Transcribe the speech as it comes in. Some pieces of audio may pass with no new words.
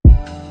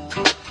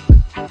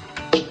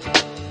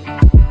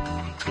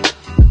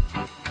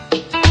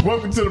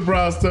Welcome to the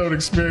Brownstone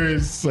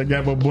Experience. I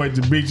got my boy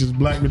Demetrius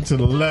Blackman to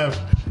the left.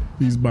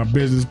 He's my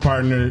business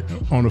partner.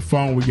 On the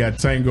phone, we got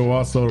Tango,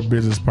 also a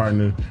business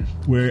partner.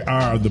 We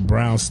are the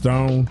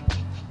Brownstone.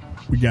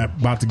 We got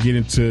about to get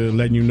into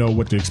letting you know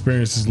what the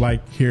experience is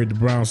like here at the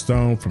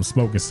Brownstone, from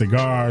smoking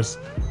cigars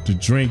to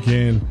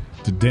drinking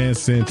to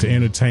dancing to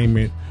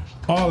entertainment.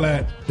 All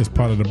that is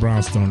part of the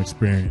Brownstone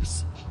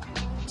Experience.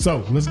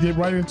 So let's get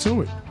right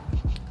into it.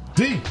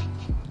 D,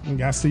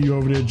 I see you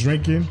over there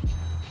drinking,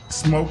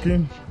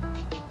 smoking.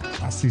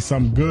 I see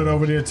something good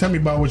over there. Tell me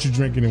about what you're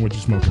drinking and what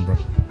you're smoking, bro.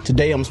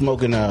 Today I'm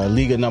smoking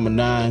Liga Number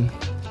 9.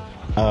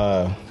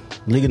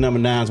 Liga Number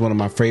 9 is one of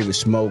my favorite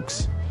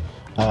smokes,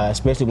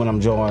 especially when I'm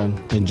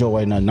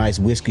enjoying a nice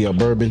whiskey or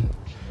bourbon.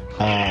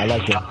 I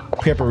like the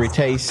peppery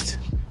taste,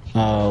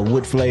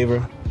 wood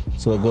flavor,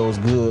 so it goes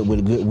good with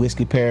a good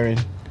whiskey pairing.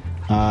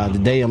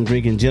 Today I'm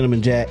drinking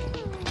Gentleman Jack.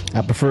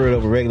 I prefer it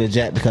over regular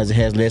Jack because it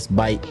has less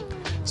bite,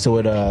 so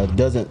it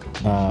doesn't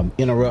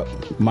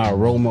interrupt my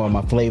aroma or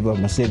my flavor of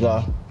my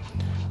cigar.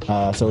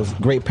 So it's a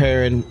great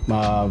pairing,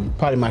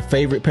 probably my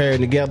favorite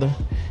pairing together,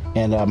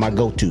 and my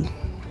go-to.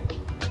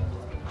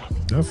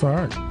 That's all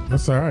right.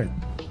 That's all right.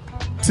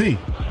 T,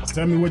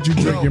 tell me what you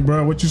drinking,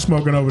 bro. What you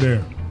smoking over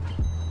there?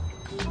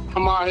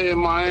 I'm out here in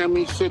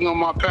Miami, sitting on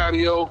my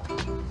patio,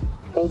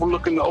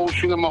 overlooking the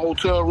ocean in my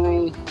hotel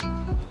room.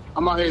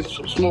 I'm out here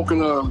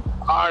smoking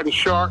Eye of the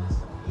Shark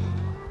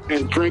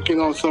and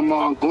drinking on some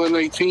Glen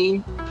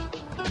 18.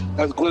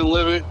 That's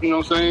Glenlivet, you know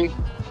what I'm saying?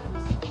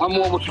 I'm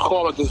more what you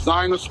call a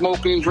designer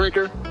smoking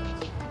drinker.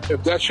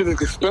 If that shit is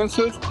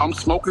expensive, I'm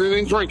smoking it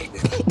and drinking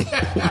it.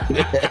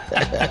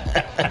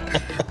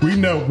 We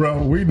know,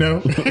 bro. We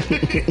know.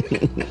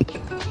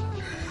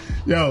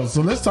 Yo,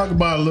 so let's talk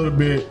about a little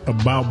bit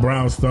about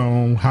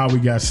Brownstone, how we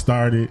got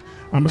started.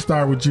 I'm going to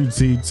start with you,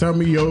 T. Tell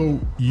me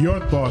your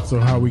thoughts on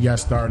how we got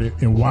started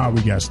and why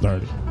we got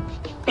started.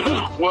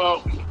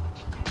 Well,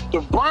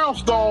 the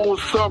Brownstone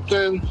was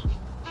something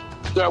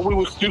that we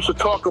used to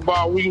talk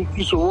about. We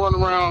used to run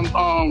around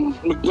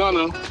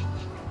McDonough,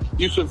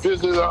 used to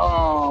visit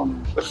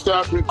an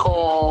establishment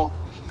called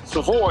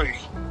Savoy.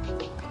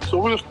 So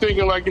we was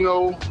thinking, like, we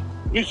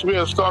used to be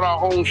able to start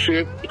our own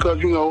shit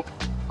because, a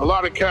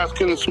lot of cats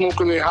couldn't smoke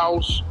in their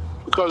house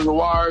because of the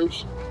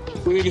wives.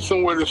 We needed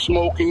somewhere to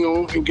smoke,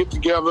 and get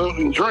together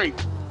and drink.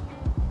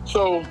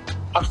 So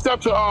I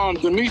stepped to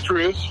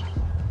Demetrius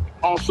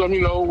on some,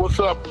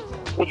 what's up?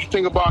 What you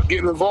think about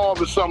getting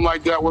involved in something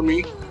like that with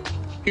me?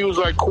 He was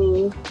like,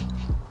 cool.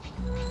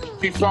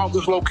 He found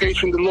this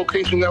location, the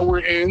location that we're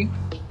in,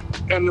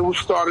 and then we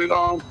started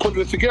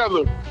putting it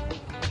together.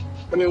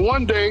 And then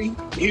one day,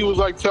 he was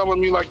like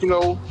telling me, like,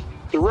 the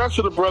rest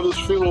of the brothers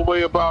feel a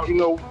way about,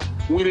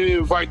 we didn't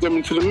invite them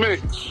into the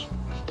mix.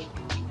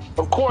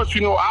 Of course,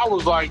 I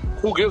was like,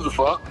 who gives a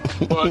fuck?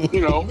 But,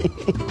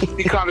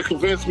 he kind of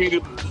convinced me to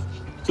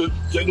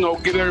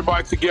get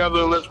everybody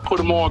together and let's put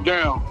them all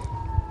down.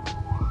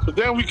 So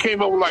then we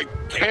came up with like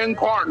 10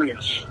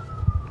 partners,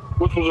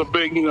 which was a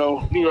big, you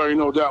already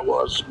know what that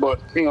was. But,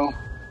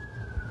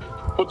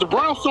 but the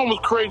Brownstone was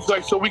crazy,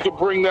 like, so we could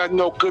bring that,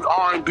 good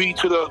R&B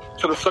to the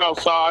South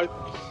Side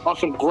on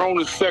some grown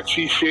and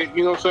sexy shit,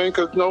 you know what I'm saying?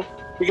 Because,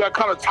 we got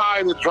kind of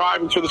tired of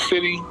driving to the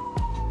city,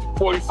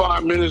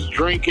 45 minutes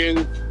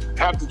drinking,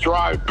 have to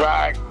drive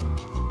back.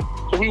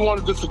 So we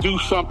wanted just to do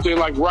something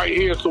like right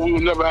here so we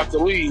would never have to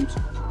leave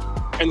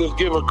and just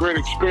give a great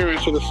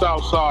experience to the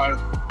South Side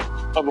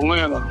of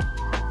Atlanta,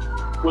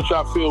 which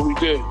I feel we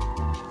did.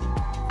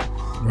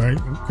 Right.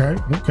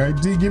 Okay.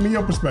 D, give me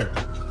your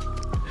perspective.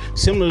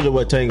 Similar to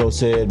what Tango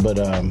said, but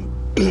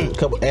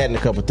adding a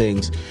couple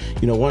things.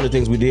 One of the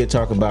things we did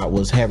talk about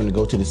was having to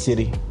go to the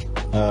city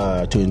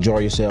to enjoy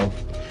yourself,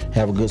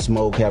 have a good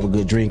smoke, have a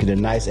good drink in a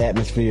nice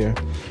atmosphere,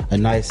 a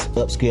nice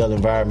upscale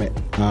environment.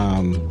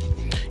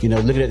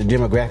 Looking at the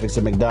demographics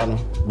of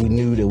McDonough, we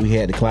knew that we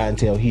had the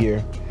clientele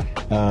here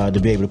to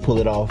be able to pull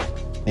it off,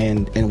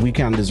 and we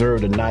kind of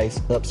deserved a nice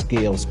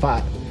upscale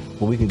spot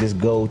where we can just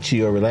go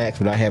chill, relax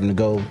without having to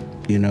go,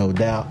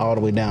 down all the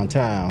way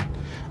downtown.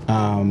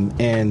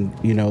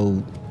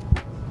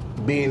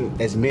 Being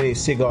as many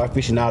cigar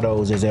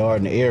aficionados as there are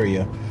in the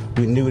area,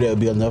 we knew there would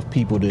be enough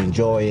people to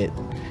enjoy it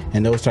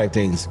and those type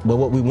things. But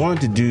what we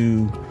wanted to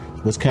do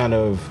was kind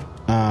of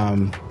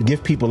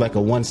give people like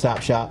a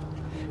one-stop shop.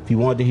 If you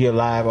wanted to hear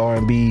live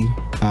R&B,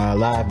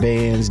 live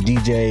bands,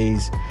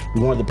 DJs,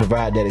 we wanted to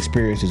provide that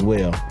experience as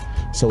well.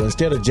 So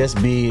instead of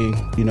just being,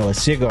 a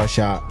cigar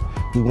shop,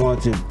 we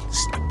wanted to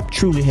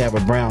truly have a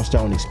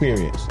Brownstone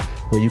experience.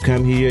 Where you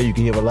come here, you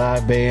can have a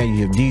live band,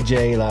 you have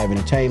DJ, live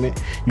entertainment.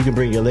 You can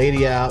bring your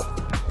lady out,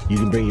 you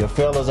can bring your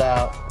fellas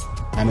out.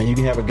 You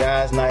can have a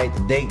guys' night,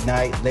 date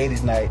night,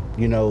 ladies' night,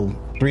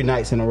 3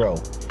 nights in a row.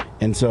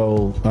 And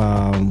so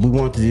we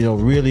wanted to,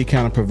 really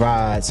kind of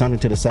provide something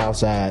to the South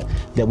Side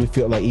that we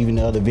felt like even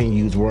the other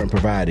venues weren't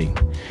providing.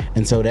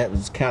 And so that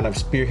was kind of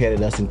spearheaded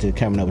us into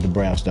coming up with the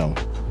Brownstone.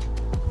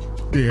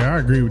 Yeah, I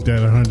agree with that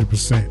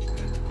 100%.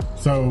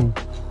 So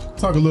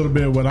talk a little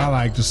bit of what I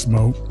like to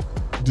smoke.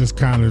 Just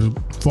kind of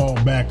fall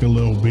back a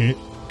little bit.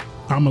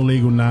 I'm a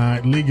Liga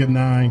 9.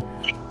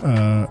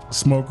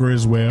 smoker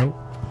as well.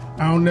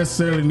 I don't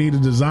necessarily need a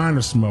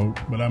designer smoke,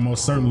 but I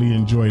most certainly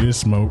enjoy this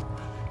smoke.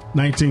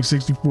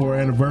 1964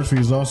 Anniversary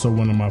is also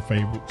one of my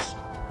favorites.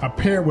 I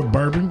pair it with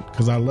bourbon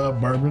because I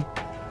love bourbon.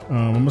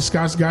 I'm a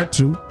Scotch guy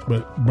too,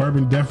 but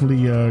bourbon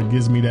definitely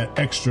gives me that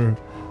extra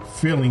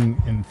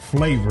feeling and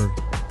flavor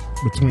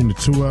between the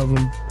two of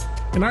them.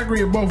 And I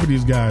agree with both of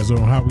these guys on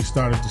how we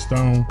started the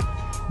Stone.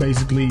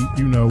 Basically,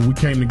 we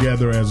came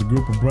together as a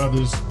group of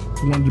brothers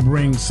who wanted to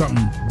bring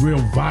something real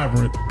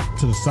vibrant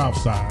to the South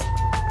Side.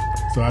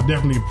 So I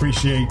definitely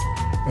appreciate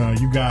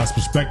you guys'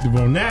 perspective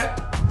on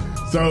that.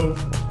 So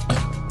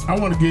I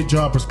want to get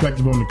y'all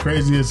perspective on the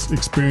craziest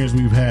experience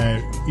we've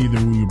had,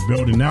 either we were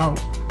building out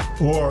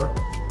or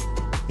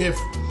if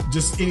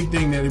just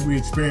anything that we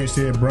experienced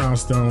here at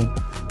Brownstone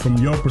from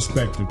your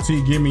perspective.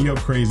 T, give me your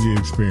crazy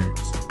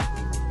experience.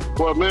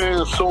 Well, man,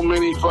 there's so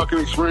many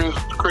fucking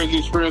crazy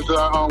experiences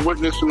I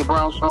witnessed in the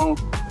Brownstone.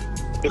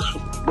 It's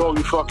blow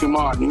your fucking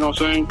mind, you know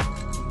what I'm saying?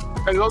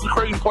 And the other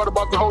crazy part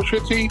about the whole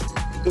shit, T,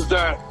 is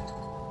that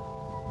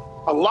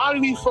a lot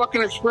of these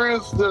fucking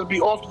experiences that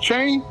be off the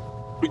chain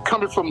be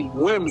coming from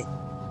women.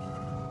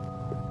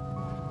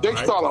 They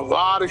start a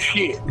lot of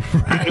shit.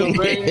 Right. You know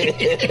what I'm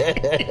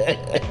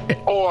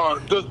saying? Or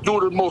just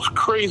do the most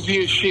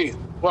craziest shit.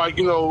 Like,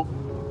 I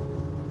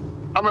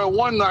remember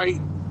one night,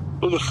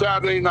 it was a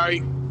Saturday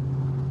night,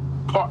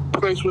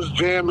 place was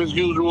jammed as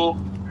usual,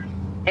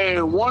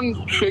 and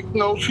one chick,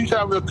 she's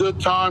having a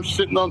good time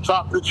sitting on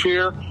top of the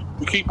chair.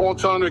 We keep on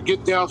telling her to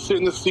get down, sit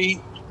in the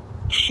seat.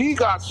 She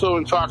got so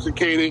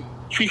intoxicated,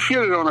 she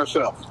shitted on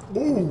herself.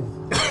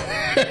 Ooh.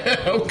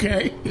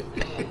 Okay. You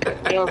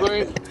know what I'm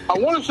saying? I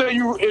want to say,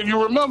 if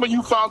you remember,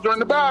 you found her in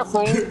the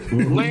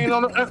bathroom, laying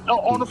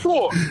on the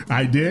floor.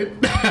 I did.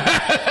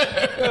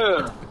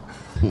 Yeah.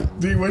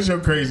 D, what's your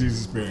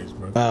craziest experience,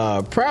 bro?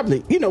 Probably,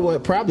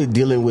 probably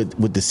dealing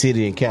with the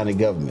city and county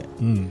government.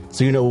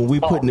 So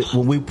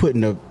when we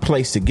putting a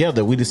place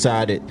together, we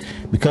decided,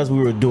 because we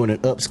were doing an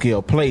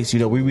upscale place, we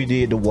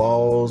redid the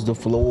walls, the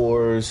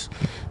floors,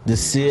 the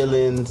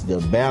ceilings, the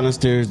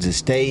banisters, the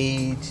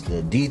stage,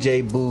 the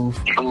DJ booth.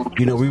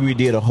 We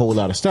redid a whole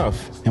lot of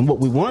stuff. And what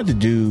we wanted to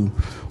do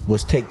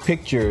was take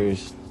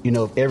pictures,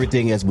 of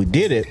everything as we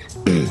did it.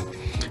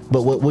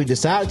 But what we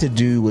decided to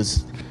do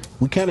was,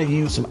 we kind of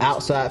used some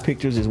outside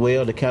pictures as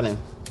well to kind of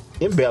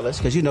embellish,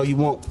 because you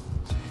want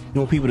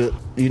people to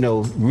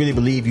really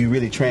believe you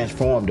really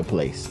transformed the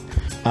place.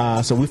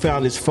 So we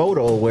found this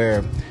photo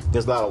where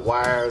there's a lot of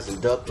wires and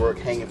ductwork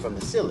hanging from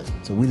the ceiling.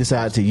 So we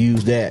decided to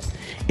use that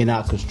in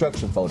our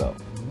construction photo.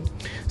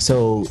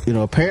 So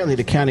apparently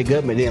the county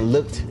government then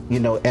looked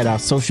at our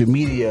social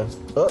media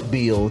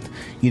upbuild,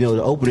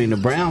 the opening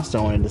of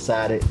Brownstone, and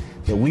decided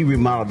that we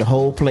remodeled the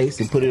whole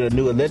place and put in a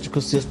new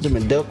electrical system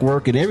and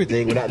ductwork and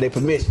everything without their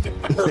permission.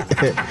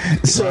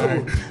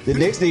 So the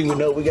next thing we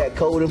know, we got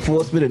code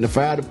enforcement and the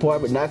fire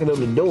department knocking on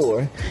the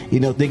door,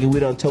 thinking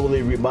we done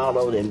totally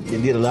remodeled and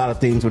did a lot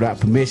of things without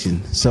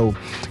permission. So,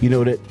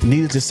 that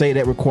needless to say,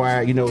 that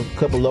required, a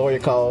couple lawyer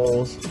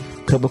calls,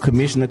 a couple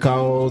commissioner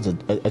calls,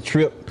 a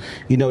trip,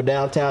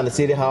 downtown to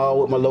City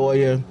Hall with my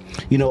lawyer,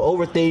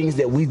 over things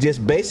that we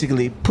just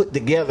basically put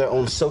together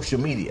on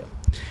social media.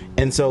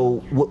 And so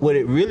what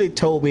it really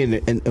told me,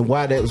 and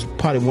why that was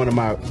probably one of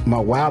my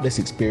wildest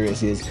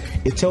experiences,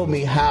 it told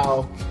me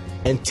how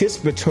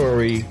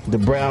anticipatory the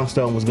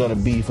Brownstone was going to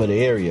be for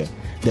the area,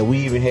 that we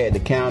even had the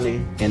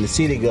county and the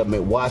city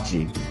government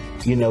watching,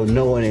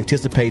 knowing,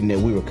 anticipating that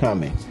we were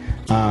coming.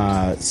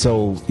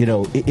 So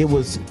it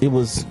was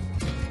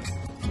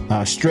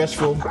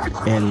stressful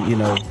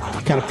and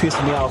kind of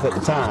pissed me off at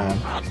the time,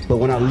 but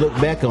when I look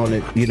back on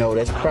it,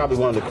 that's probably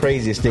one of the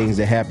craziest things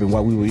that happened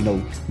while we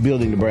were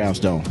building the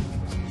Brownstone.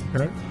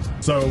 Okay.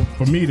 So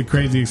for me, the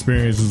crazy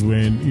experience is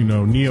when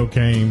Neo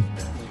came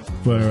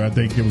for, I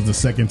think it was the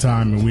second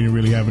time, and we didn't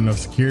really have enough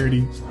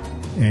security,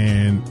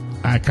 and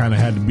I kind of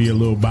had to be a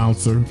little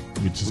bouncer,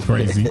 which is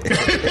crazy.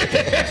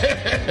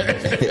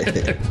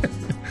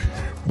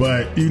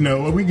 But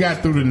we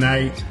got through the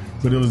night.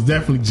 But it was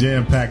definitely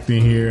jam-packed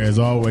in here, as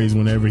always,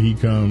 whenever he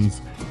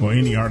comes, or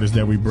any artist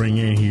that we bring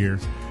in here.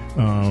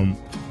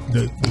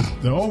 The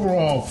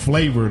overall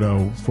flavor,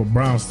 though, for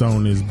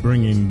Brownstone is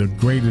bringing the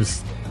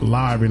greatest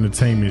live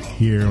entertainment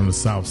here on the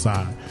South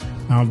Side.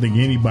 I don't think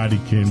anybody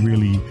can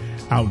really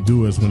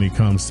outdo us when it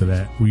comes to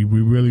that. We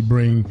really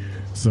bring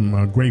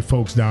some great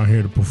folks down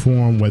here to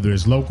perform, whether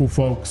it's local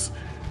folks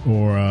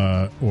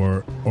or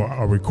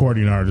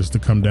recording artists to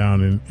come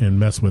down and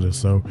mess with us.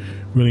 So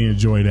really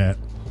enjoy that.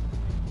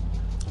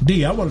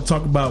 D, I want to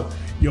talk about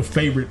your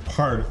favorite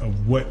part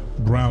of what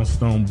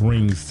Brownstone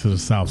brings to the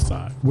South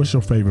Side. What's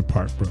your favorite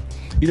part, bro?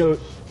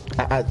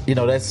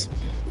 That's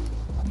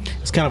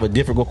it's kind of a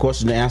difficult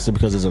question to answer,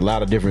 because there's a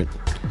lot of different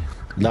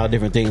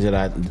things that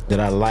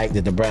I like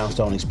that the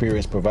Brownstone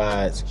experience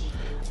provides.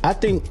 I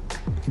think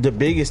the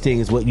biggest thing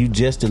is what you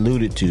just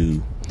alluded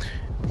to.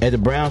 At the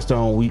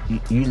Brownstone,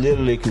 you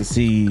literally can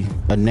see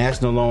a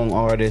national known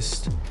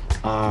artist,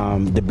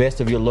 the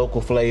best of your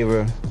local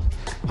flavor.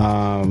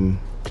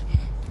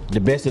 the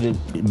best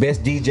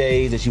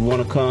DJs that you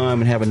want to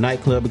come and have a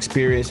nightclub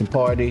experience and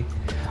party,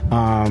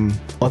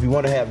 or if you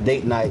want to have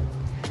date night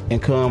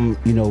and come,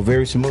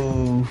 very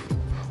smooth,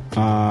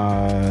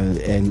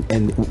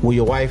 and where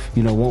your wife,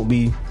 won't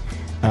be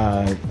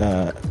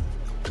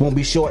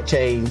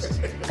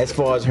shortchanged as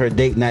far as her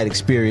date night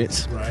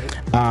experience.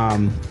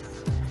 Right.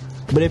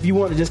 But if you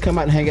want to just come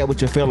out and hang out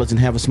with your fellas and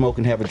have a smoke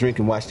and have a drink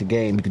and watch the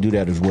game, you can do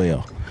that as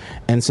well.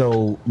 And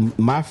so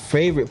my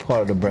favorite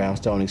part of the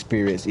Brownstone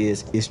experience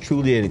is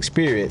truly an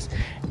experience.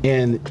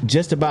 And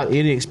just about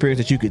any experience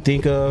that you could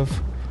think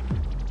of,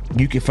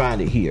 you can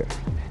find it here.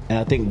 And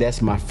I think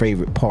that's my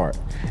favorite part.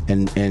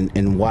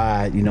 And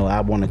why,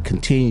 I want to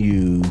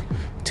continue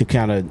to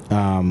kind of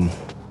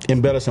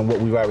embellish on what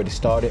we've already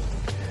started,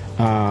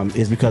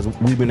 is because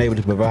we've been able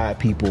to provide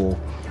people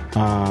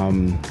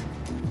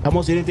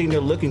almost anything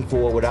they're looking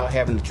for without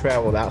having to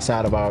travel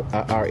outside of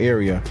our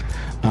area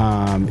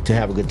to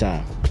have a good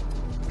time.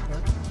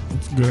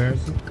 That's a good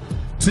answer.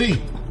 T,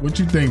 what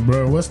you think,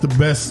 bro? What's the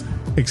best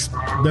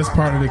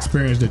part of the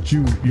experience that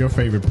your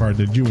favorite part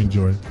that you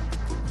enjoy?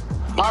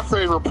 My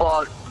favorite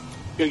part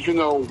is,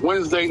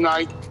 Wednesday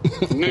night,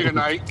 nigga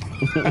night.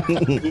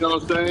 You know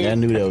what I'm saying? Yeah, I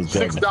knew that was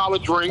coming.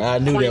 $6 drink, I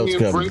knew that was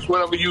coming. Drinks,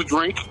 whatever you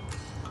drink.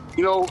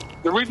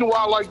 The reason why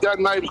I like that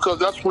night is because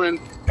that's when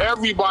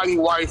everybody's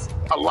wife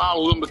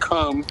allows them to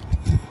come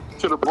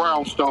to the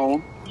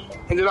Brownstone.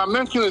 And did I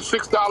mention a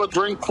 $6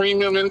 drink,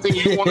 premium, anything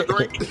you want to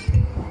drink?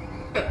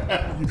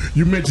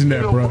 You mentioned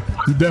that, bro.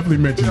 You definitely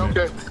mentioned that.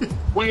 Okay.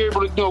 We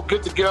able to,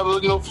 get together,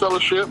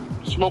 fellowship,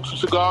 smoke some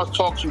cigars,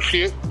 talk some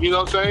shit, you know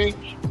what I'm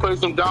saying? Play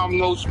some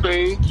dominoes,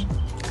 spades.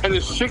 And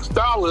it's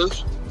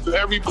 $6 for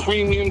every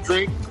premium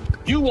drink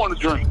you want to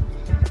drink.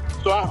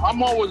 So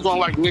I'm always going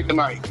to like nigga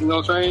night, you know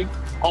what I'm saying?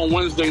 On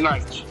Wednesday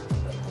nights.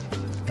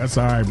 That's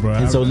all right, bro.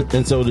 And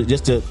so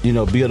just to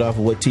build off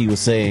of what T was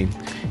saying,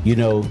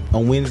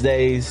 on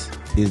Wednesdays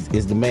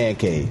is the man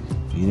cave.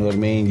 You know what I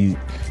mean? You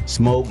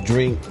smoke,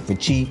 drink for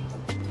cheap.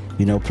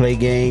 Play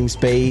games,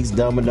 spades,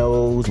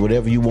 dominoes,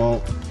 whatever you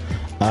want.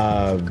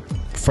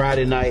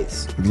 Friday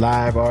nights,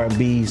 live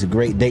R&B is a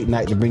great date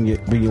night to bring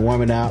your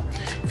woman out.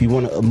 If you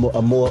want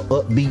a more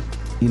upbeat,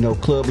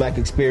 club-like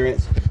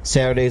experience,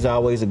 Saturday's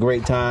always a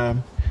great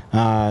time.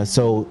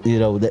 So he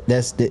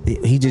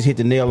just hit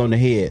the nail on the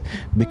head.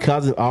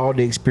 Because of all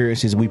the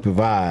experiences we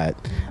provide,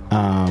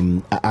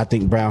 I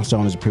think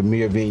Brownstone is a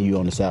premier venue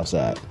on the South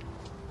Side.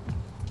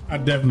 I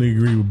definitely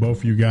agree with both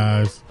of you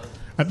guys.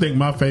 I think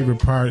my favorite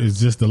part is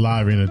just the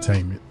live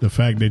entertainment. The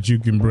fact that you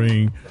can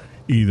bring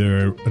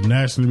either a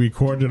nationally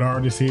recorded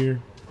artist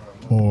here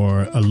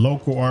or a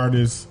local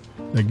artist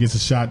that gets a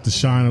shot to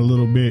shine a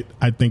little bit.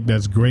 I think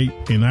that's great.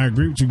 And I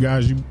agree with you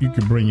guys. You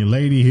can bring your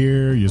lady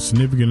here, your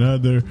significant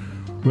other,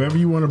 whoever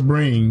you want to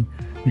bring,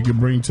 you can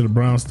bring to the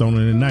Brownstone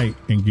in the night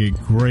and get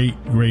great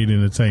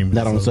entertainment.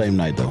 Not on the same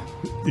night, though.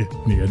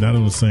 Yeah, not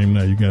on the same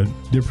night. You got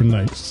different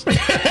nights.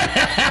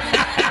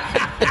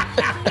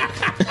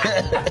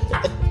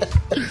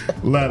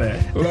 Love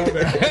that.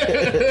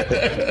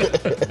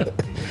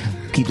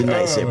 Keep the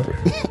night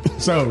separate.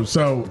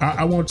 So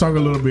I want to talk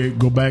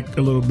go back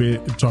a little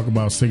bit and talk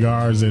about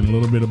cigars and a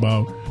little bit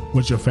about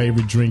what your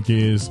favorite drink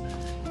is.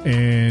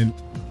 And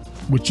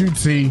what you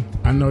see,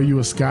 I know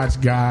you're a Scotch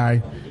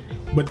guy,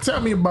 but tell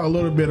me about a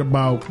little bit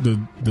about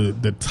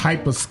the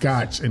type of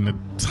Scotch and the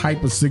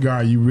type of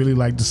cigar you really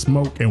like to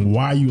smoke and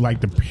why you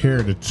like to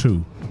pair the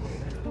two.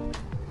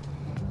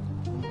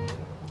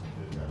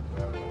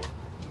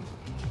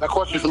 That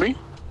question for me?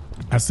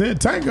 I said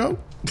tango.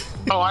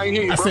 Oh, I ain't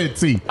hear you, bro.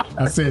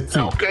 I said T.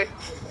 Okay.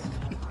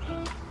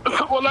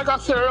 Well, like I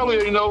said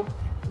earlier,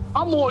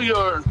 I'm more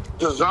your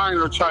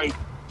designer type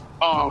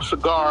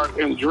cigar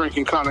and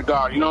drinking kind of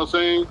guy. You know what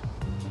I'm saying?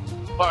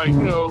 Like,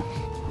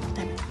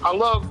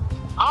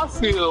 I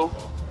feel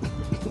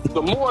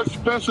the more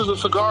expensive the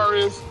cigar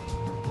is,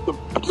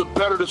 the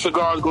better the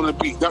cigar is going to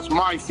be. That's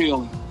my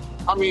feeling.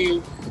 I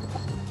mean,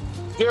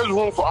 there's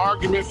room for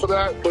argument for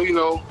that, but,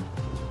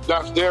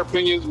 that's their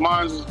opinions.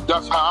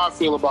 That's how I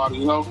feel about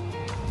it,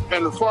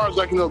 And as far as,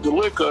 the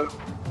liquor,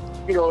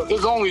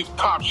 it's only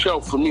top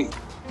shelf for me.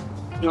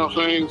 You know what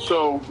I'm saying?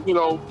 So,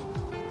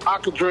 I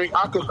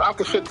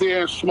could sit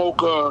there and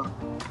smoke a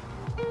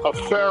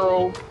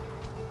Pharaoh,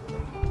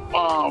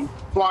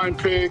 Flying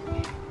Pig,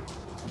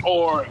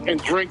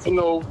 and drink,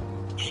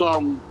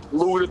 some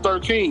Louis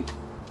XIII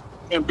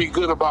and be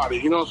good about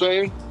it. You know what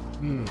I'm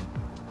saying?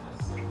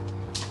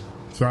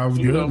 Sounds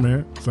good,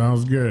 man.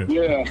 Sounds good.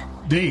 Yeah.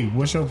 D,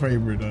 what's your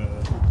favorite?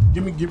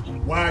 Give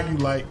why you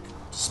like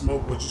to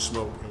smoke what you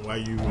smoke and why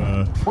you.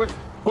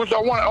 Which I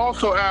want to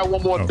also add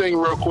one more thing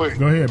real quick.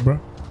 Go ahead, bro.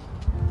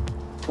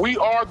 We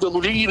are the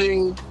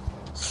leading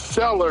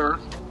seller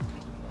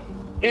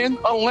in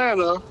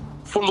Atlanta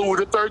for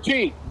Louis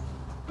XIII.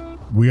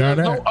 We are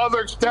There's that. no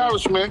other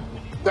establishment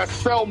that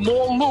sell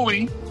more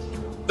Louis,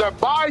 that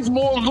buys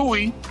more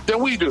Louis than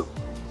we do.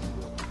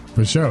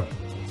 For sure.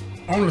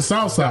 On the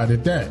south side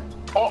at that.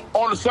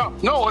 On the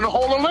south? No, in the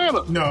whole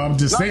Atlanta. No, I'm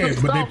just saying,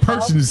 but they south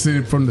purchasing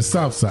it from the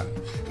south side.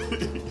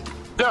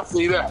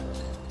 Definitely that.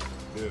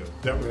 Yeah.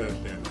 Definitely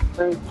understand.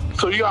 And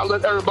so you gotta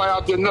let everybody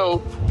out there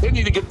know they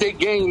need to get their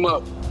game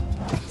up.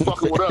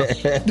 Fucking with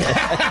us.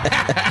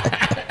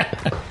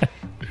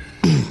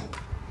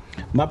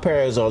 My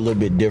parents are a little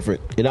bit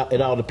different.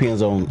 It all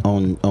depends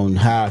on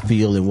how I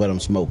feel and what I'm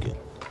smoking.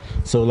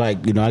 So,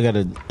 like, you know, I got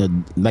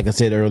like I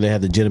said earlier, I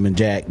have the Gentleman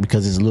Jack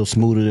because it's a little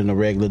smoother than the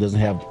regular. It doesn't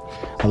have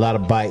a lot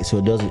of bite, so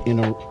it doesn't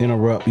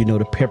interrupt, you know,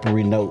 the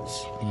peppery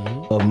notes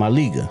of my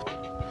Liga.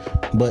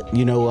 But,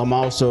 you know, I'm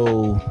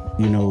also,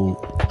 you know,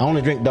 I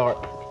only drink dark,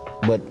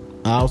 but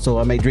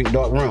I may drink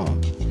dark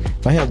rum.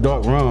 If I have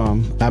dark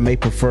rum, I may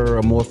prefer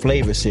a more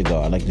flavored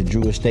cigar, like the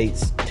Drew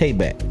Estates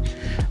Tayback.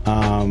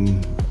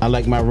 I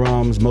like my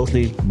rums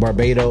mostly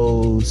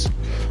Barbados,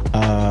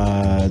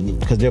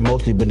 because they're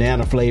mostly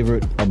banana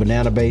flavored or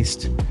banana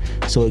based.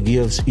 So it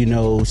gives, you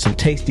know, some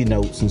tasty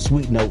notes and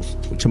sweet notes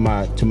to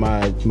my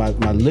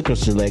liquor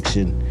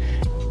selection.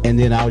 And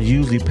then I'll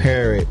usually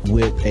pair it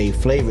with a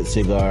flavored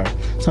cigar,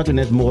 something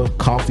that's more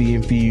coffee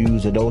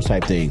infused or those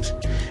type things.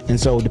 And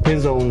so it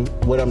depends on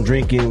what I'm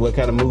drinking, what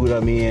kind of mood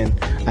I'm in.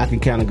 I can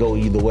kind of go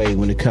either way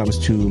when it comes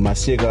to my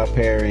cigar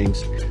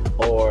pairings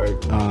or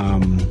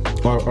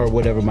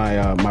whatever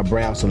my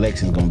brown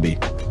selection is going to be.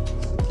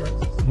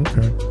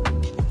 Okay.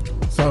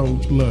 So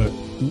look,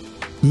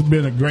 this has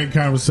been a great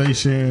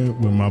conversation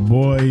with my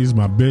boys,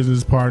 my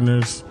business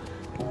partners.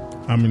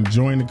 I'm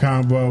enjoying the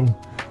convo,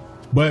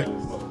 but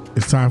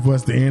it's time for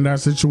us to end our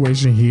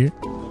situation here.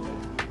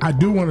 I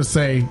do want to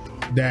say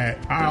that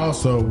I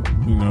also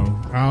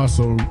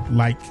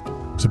like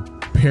to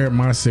pair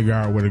my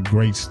cigar with a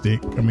great a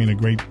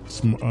great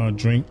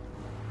drink.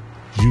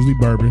 Usually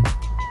bourbon,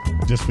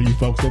 just for you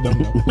folks that don't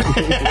know.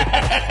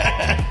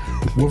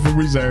 Woodford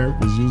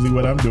Reserve is usually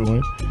what I'm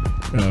doing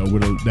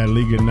with that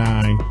Liga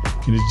 9, and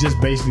it's just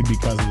basically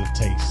because of the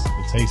taste.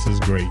 The taste is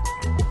great.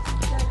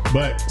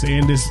 But to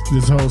end this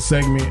whole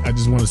segment, I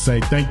just want to say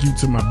thank you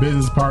to my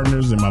business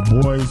partners and my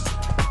boys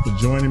for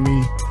joining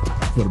me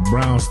for the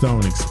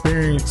Brownstone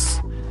experience.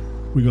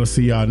 We're going to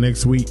see y'all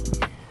next week.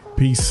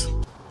 Peace.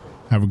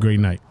 Have a great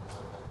night.